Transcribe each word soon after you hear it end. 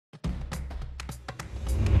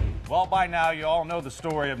Well, by now, you all know the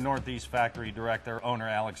story of Northeast Factory Director, owner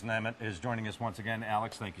Alex Nemeth is joining us once again.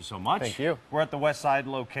 Alex, thank you so much. Thank you. We're at the West Side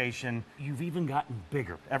location. You've even gotten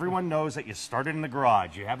bigger. Everyone knows that you started in the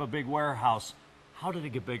garage. You have a big warehouse. How did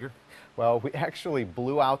it get bigger? Well, we actually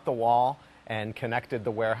blew out the wall and connected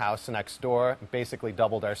the warehouse next door, basically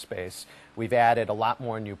doubled our space. We've added a lot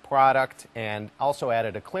more new product and also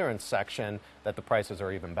added a clearance section that the prices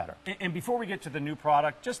are even better. And before we get to the new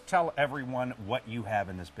product, just tell everyone what you have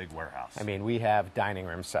in this big warehouse. I mean, we have dining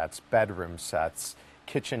room sets, bedroom sets,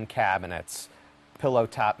 kitchen cabinets, pillow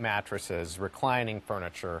top mattresses, reclining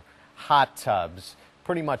furniture, hot tubs.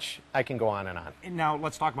 Pretty much, I can go on and on. And now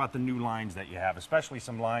let's talk about the new lines that you have, especially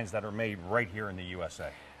some lines that are made right here in the USA.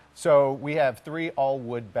 So we have 3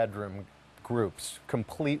 all-wood bedroom groups,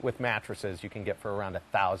 complete with mattresses you can get for around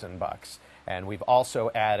 $1,000. And we've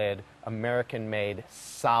also added American-made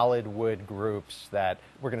solid wood groups that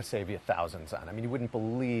we're going to save you thousands on. I mean, you wouldn't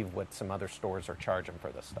believe what some other stores are charging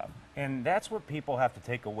for this stuff. And that's what people have to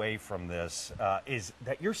take away from this, is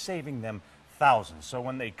that you're saving them thousands. So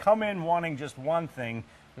when they come in wanting just one thing,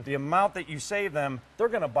 the amount that you save them, they're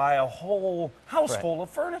going to buy a whole house full of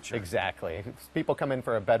furniture. Exactly. People come in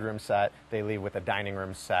for a bedroom set, they leave with a dining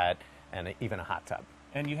room set and even a hot tub.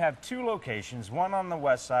 And you have 2 locations, one on the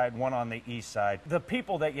west side, one on the east side. The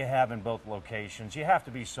people that you have in both locations, you have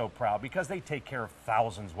to be so proud because they take care of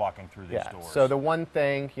thousands walking through these doors. So the one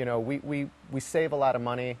thing, you know, we save a lot of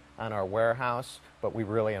money on our warehouse, but we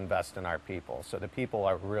really invest in our people. So the people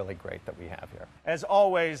are really great that we have here. As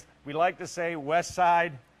always, we like to say west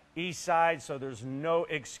side, east side, so there's no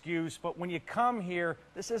excuse. But when you come here,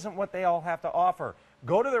 this isn't what they all have to offer.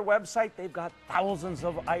 Go to their website. They've got thousands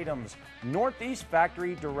of items.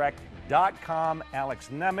 NortheastFactoryDirect.com. Alex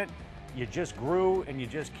Nemeth, you just grew and you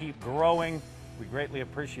just keep growing. We greatly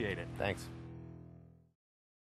appreciate it. Thanks.